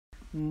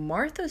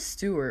Martha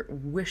Stewart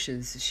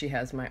wishes she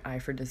has my eye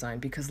for design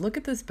because look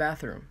at this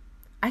bathroom.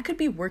 I could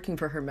be working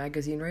for her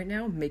magazine right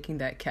now making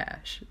that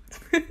cash.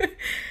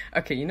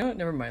 Okay, you know what?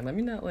 Never mind. Let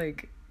me not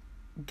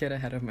get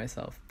ahead of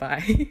myself.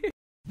 Bye.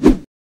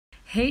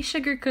 Hey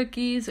sugar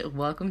cookies,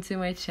 welcome to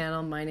my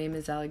channel. My name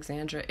is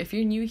Alexandra. If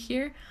you're new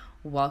here,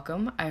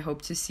 welcome. I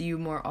hope to see you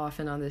more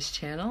often on this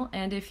channel.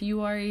 And if you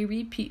are a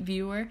repeat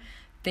viewer,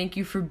 thank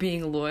you for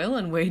being loyal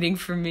and waiting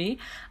for me.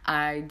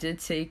 I did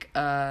take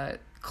a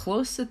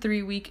close to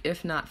 3-week,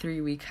 if not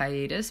 3-week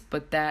hiatus,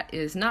 but that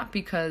is not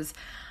because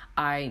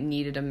I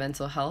needed a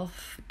mental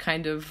health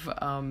kind of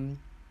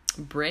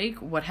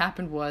break. What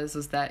happened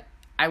was that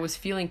I was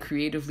feeling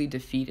creatively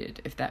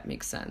defeated, if that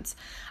makes sense.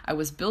 I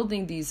was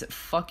building these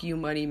fuck you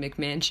money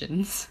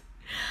McMansions,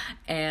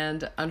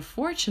 and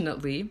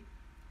unfortunately,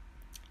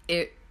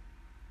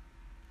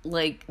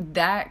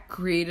 that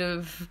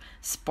creative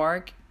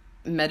spark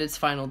met its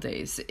final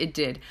days. It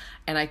did.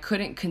 And I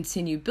couldn't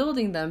continue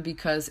building them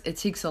because it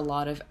takes a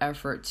lot of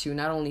effort to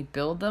not only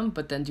build them,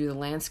 but then do the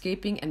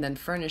landscaping and then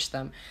furnish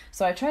them.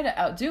 So I tried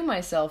to outdo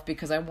myself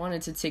because I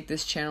wanted to take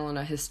this channel in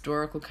a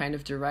historical kind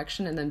of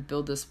direction and then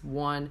build this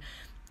one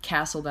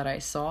castle that I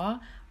saw.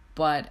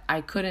 But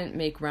I couldn't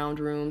make round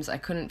rooms. I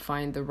couldn't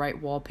find the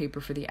right wallpaper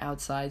for the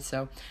outside.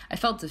 So I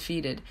felt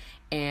defeated.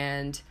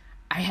 And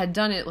I had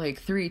done it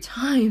 3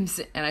 times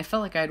and I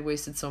felt like I had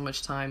wasted so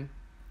much time.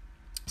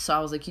 So I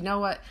was like, you know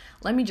what?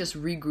 Let me just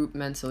regroup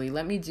mentally.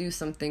 Let me do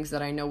some things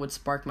that I know would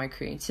spark my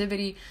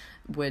creativity,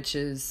 which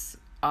is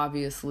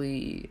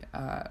obviously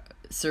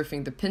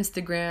surfing the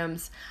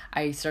Pinstagrams.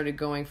 I started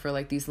going for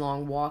these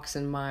long walks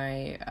in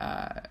my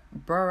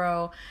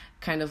borough,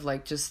 kind of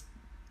just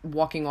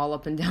walking all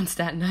up and down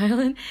Staten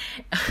Island.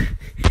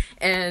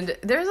 And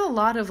there's a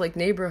lot of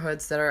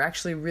neighborhoods that are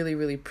actually really,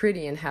 really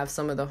pretty and have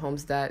some of the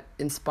homes that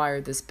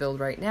inspired this build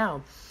right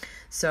now.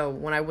 So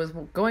when I was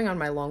going on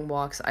my long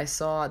walks, I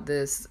saw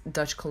this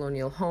Dutch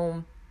colonial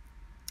home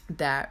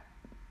that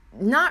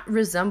not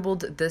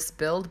resembled this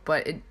build,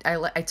 but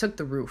I took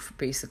the roof,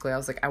 basically. I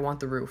was like, I want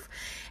the roof.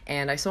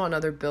 And I saw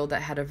another build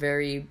that had a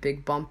very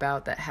big bump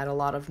out that had a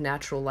lot of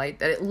natural light,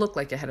 that it looked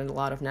like it had a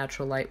lot of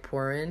natural light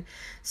pour in.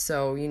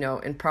 So,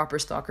 in proper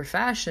stalker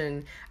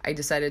fashion, I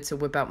decided to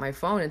whip out my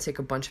phone and take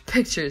a bunch of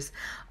pictures,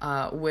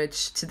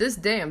 which to this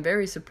day, I'm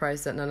very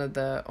surprised that none of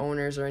the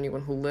owners or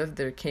anyone who lived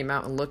there came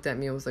out and looked at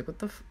me and was like,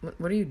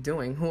 what are you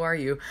doing? Who are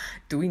you?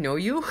 Do we know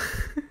you?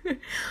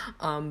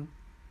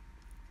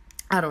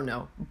 I don't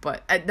know,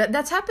 but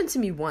that's happened to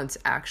me once,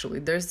 actually.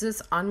 There's this,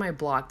 on my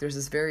block, there's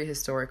this very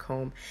historic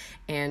home,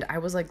 and I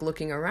was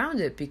looking around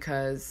it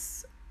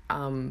because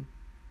I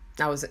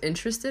was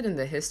interested in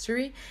the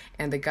history,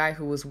 and the guy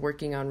who was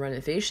working on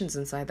renovations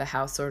inside the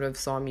house sort of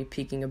saw me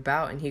peeking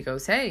about, and he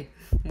goes, hey,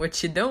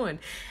 what you doing?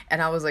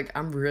 And I was like,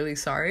 I'm really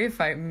sorry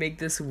if I make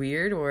this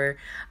weird, or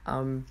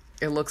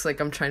it looks like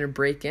I'm trying to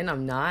break in.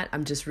 I'm not.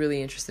 I'm just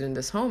really interested in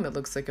this home. It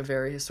looks like a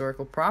very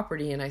historical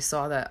property, and I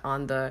saw that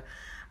on the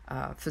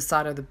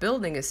facade of the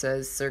building it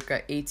says circa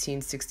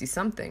 1860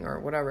 something or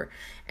whatever,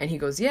 and he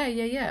goes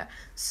yeah.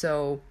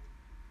 So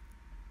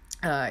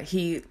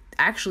he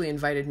actually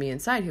invited me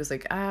inside. He was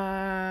like,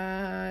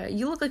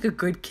 you look like a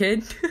good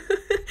kid.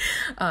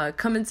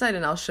 Come inside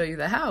and I'll show you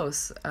the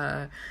house.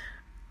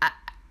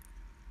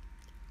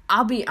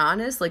 I'll be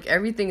honest,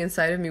 everything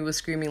inside of me was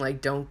screaming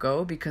don't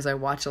go, because I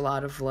watch a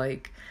lot of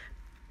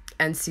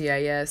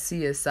NCIS,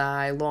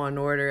 CSI, Law and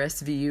Order,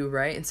 SVU,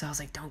 right? And so I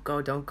was like, don't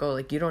go.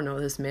 You don't know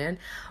this man.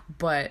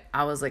 But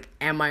I was like,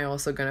 am I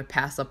also going to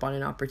pass up on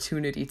an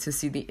opportunity to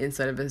see the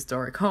inside of a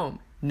historic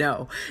home?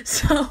 No.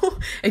 So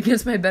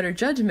against my better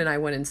judgment, I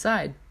went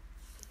inside.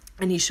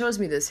 And he shows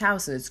me this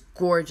house, and it's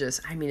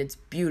gorgeous. I mean, it's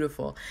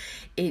beautiful.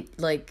 It,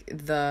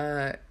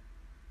 the,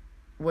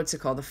 what's it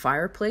called? The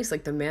fireplace,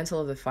 the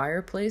mantle of the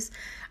fireplace.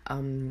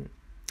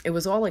 It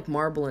was all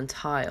marble and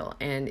tile.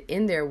 And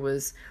in there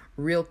was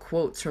real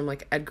quotes from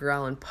Edgar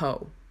Allan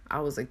Poe. I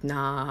was like,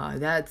 nah,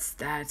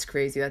 that's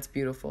crazy. That's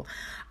beautiful.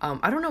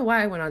 I don't know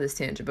why I went on this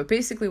tangent, but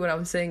basically what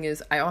I'm saying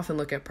is I often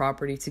look at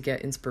property to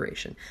get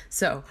inspiration.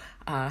 So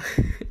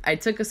I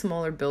took a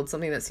smaller build,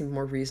 something that seemed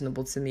more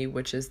reasonable to me,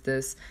 which is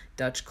this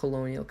Dutch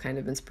colonial kind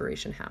of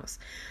inspiration house.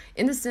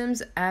 In The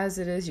Sims, as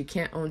it is, you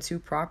can't own 2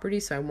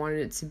 properties, so I wanted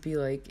it to be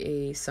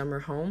a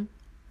summer home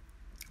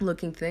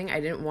looking thing.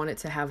 I didn't want it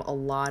to have a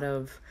lot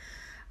of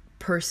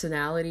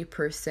personality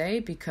per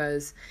se,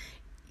 because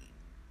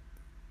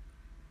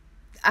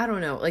I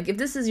don't know, if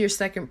this is your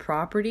second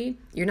property,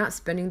 you're not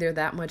spending there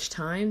that much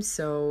time,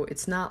 so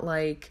it's not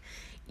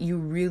you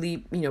really,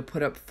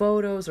 put up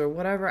photos or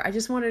whatever. I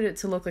just wanted it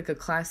to look like a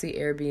classy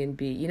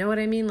Airbnb. You know what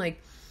I mean?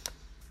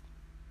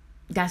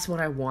 That's what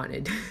I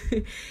wanted.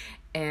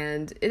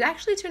 And it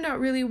actually turned out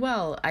really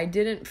well. I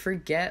didn't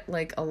forget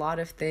a lot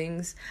of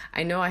things.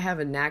 I know I have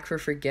a knack for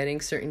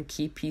forgetting certain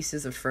key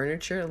pieces of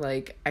furniture.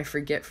 I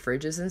forget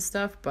fridges and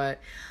stuff, but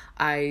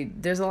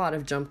there's a lot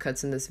of jump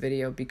cuts in this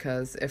video,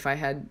 because if I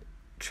had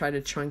tried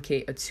to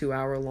truncate a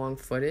 2-hour long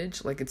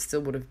footage, it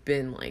still would have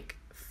been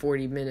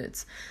 40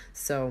 minutes.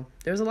 So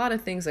there's a lot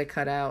of things I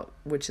cut out,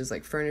 which is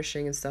like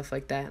furnishing and stuff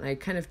like that. And I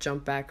kind of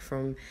jumped back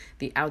from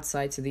the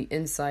outside to the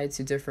inside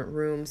to different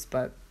rooms,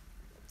 but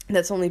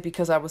that's only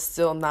because I was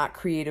still not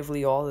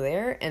creatively all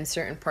there, and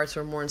certain parts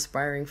were more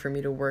inspiring for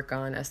me to work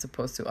on as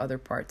opposed to other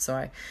parts. So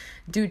I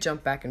do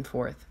jump back and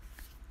forth.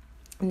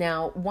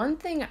 Now, one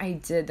thing I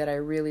did that I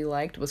really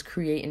liked was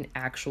create an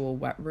actual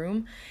wet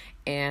room.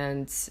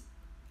 And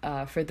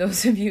for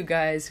those of you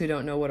guys who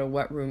don't know what a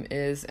wet room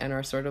is and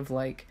are sort of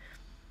like,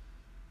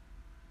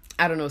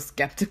 I don't know,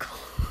 skeptical,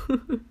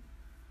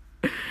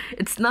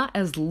 it's not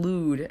as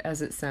lewd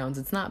as it sounds.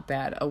 It's not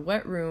bad. A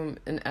wet room,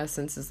 in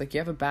essence, is like you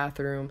have a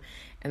bathroom,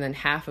 and then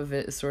half of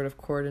it is sort of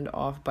cordoned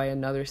off by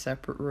another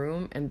separate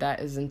room, and that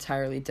is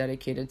entirely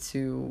dedicated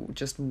to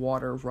just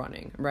water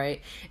running,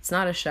 right? It's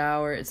not a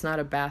shower. It's not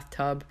a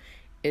bathtub.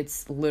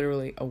 It's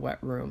literally a wet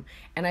room.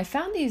 And I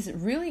found these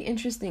really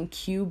interesting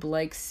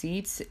cube-like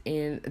seats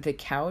in the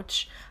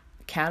couch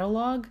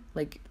catalog.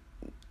 Like,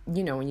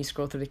 you know, when you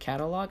scroll through the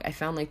catalog, I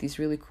found like these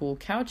really cool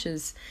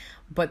couches,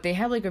 but they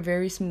had like a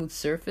very smooth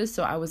surface.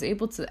 So I was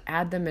able to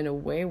add them in a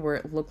way where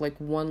it looked like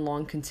one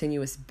long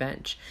continuous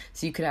bench.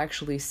 So you could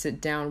actually sit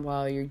down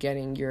while you're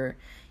getting your,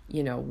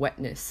 you know,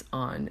 wetness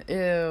on. Ew,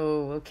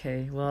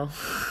 okay, well,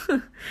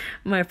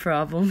 my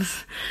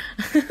problems.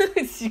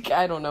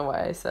 I don't know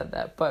why I said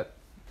that, but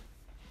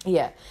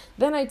yeah.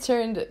 Then I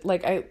turned,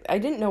 like, I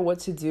didn't know what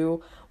to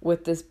do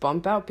with this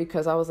bump out,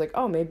 because I was like,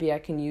 oh, maybe I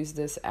can use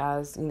this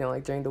as, you know,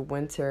 like during the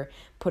winter,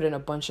 put in a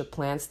bunch of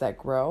plants that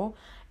grow.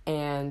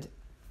 And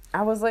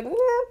I was like,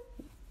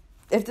 yeah,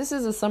 if this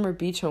is a summer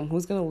beach home,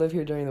 who's going to live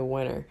here during the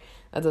winter?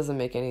 That doesn't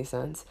make any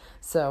sense.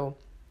 So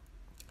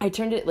I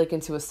turned it like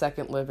into a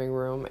second living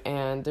room,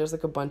 and there's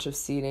like a bunch of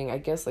seating. I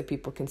guess like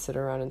people can sit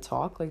around and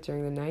talk like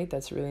during the night.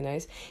 That's really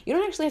nice. You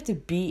don't actually have to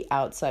be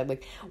outside.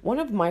 Like one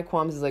of my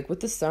qualms is like with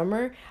the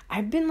summer,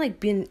 I've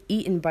been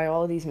eaten by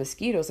all of these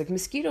mosquitoes. Like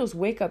mosquitoes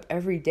wake up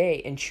every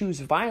day and choose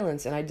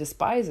violence, and I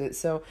despise it.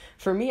 So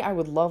for me, I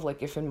would love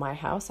like if in my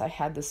house I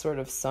had this sort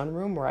of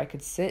sunroom where I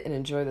could sit and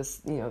enjoy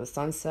this, you know, the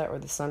sunset or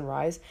the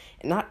sunrise,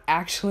 and not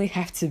actually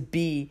have to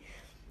be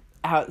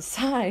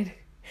outside.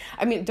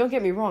 I mean, don't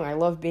get me wrong, I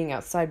love being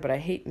outside, but I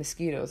hate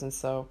mosquitoes, and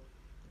so,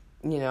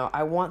 you know,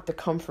 I want the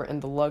comfort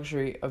and the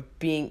luxury of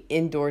being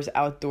indoors,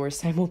 outdoors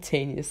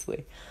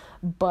simultaneously.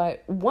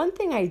 But one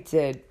thing I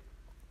did,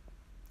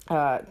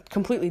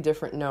 completely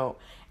different note,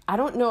 I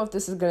don't know if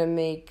this is going to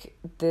make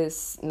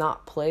this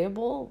not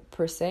playable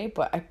per se,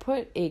 but I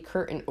put a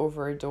curtain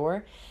over a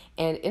door,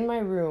 and in my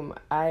room,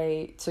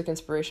 I took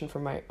inspiration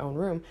from my own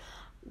room,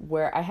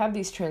 where I have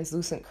these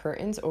translucent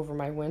curtains over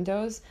my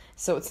windows.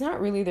 So it's not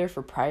really there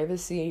for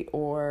privacy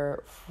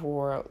or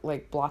for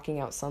like blocking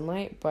out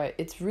sunlight, but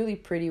it's really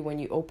pretty when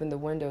you open the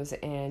windows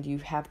and you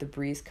have the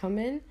breeze come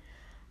in,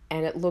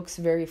 and it looks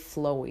very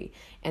flowy.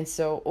 And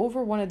so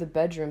over one of the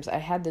bedrooms, I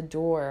had the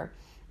door,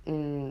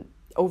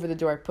 over the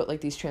door I put like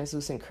these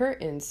translucent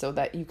curtains so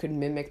that you could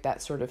mimic that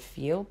sort of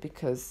feel,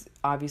 because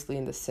obviously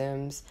in The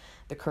Sims,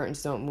 the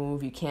curtains don't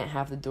move. You can't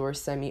have the door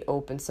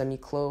semi-open,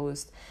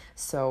 semi-closed.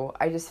 So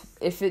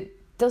if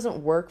it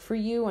doesn't work for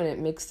you and it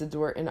makes the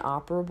door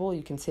inoperable,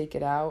 you can take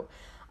it out.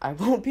 I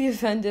won't be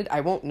offended.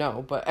 I won't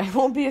know, but I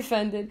won't be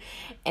offended.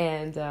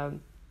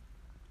 And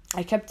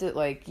I kept it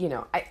like, you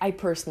know, I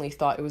personally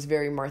thought it was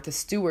very Martha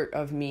Stewart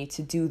of me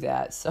to do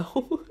that.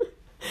 So,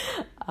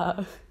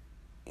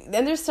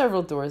 and there's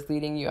several doors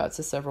leading you out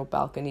to several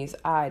balconies.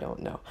 I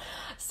don't know.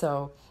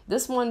 So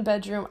this one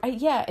bedroom, I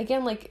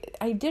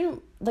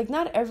didn't, like,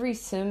 not every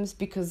Sims,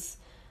 because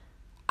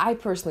I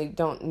personally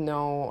don't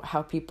know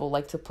how people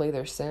like to play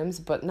their Sims,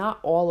 but not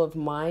all of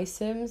my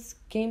Sims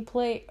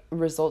gameplay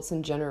results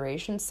in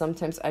generations.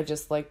 Sometimes I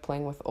just like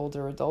playing with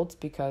older adults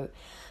because,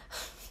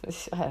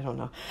 I don't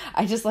know.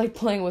 I just like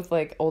playing with,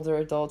 like, older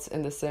adults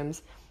in The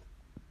Sims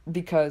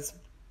because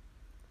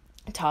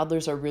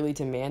toddlers are really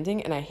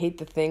demanding, and I hate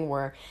the thing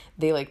where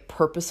they like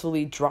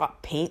purposefully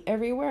drop paint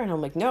everywhere, and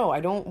I'm like, no, I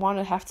don't want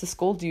to have to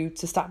scold you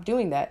to stop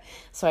doing that.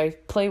 So I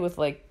play with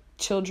like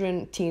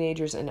children,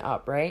 teenagers, and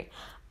up, right?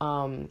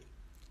 And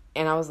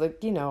I was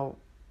like, you know,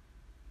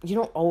 you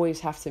don't always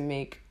have to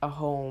make a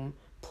home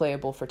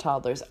playable for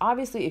toddlers.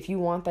 Obviously, if you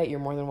want that, you're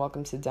more than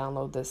welcome to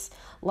download this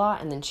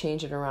lot and then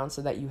change it around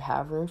so that you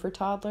have room for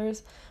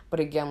toddlers. But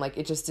again, like,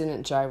 it just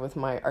didn't jive with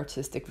my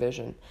artistic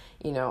vision,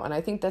 you know, and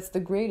I think that's the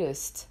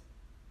greatest,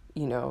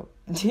 you know,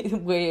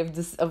 way of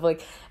this, of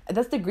like,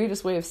 that's the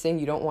greatest way of saying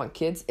you don't want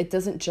kids. It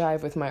doesn't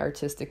jive with my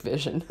artistic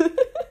vision.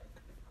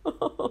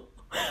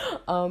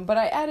 But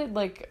I added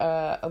like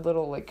a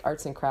little like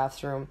arts and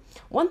crafts room.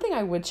 One thing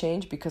I would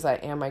change, because I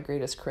am my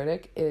greatest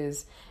critic,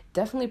 is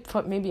definitely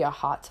put maybe a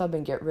hot tub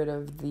and get rid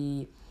of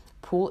the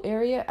pool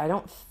area. I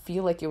don't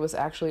feel like it was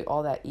actually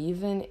all that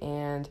even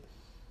and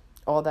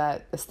all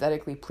that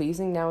aesthetically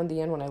pleasing now in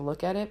the end when I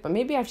look at it. But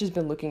maybe I've just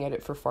been looking at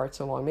it for far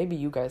too long. Maybe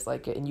you guys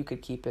like it and you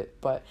could keep it.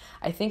 But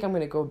I think I'm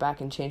going to go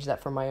back and change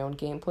that for my own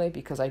gameplay,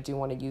 because I do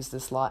want to use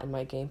this lot in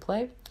my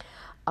gameplay.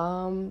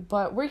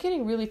 But we're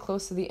getting really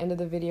close to the end of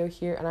the video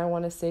here, and I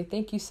want to say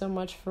thank you so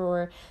much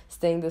for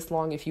staying this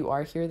long if you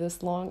are here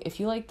this long. If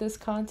you like this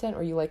content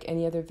or you like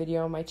any other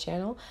video on my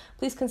channel,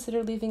 please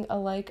consider leaving a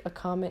like, a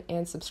comment,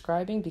 and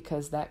subscribing,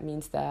 because that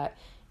means that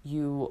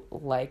you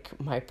like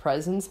my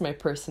presence, my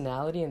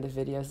personality, and the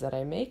videos that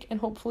I make, and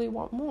hopefully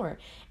want more.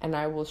 And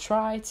I will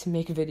try to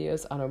make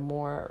videos on a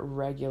more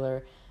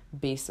regular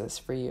basis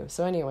for you.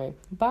 So anyway,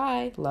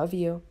 bye. Love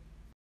you.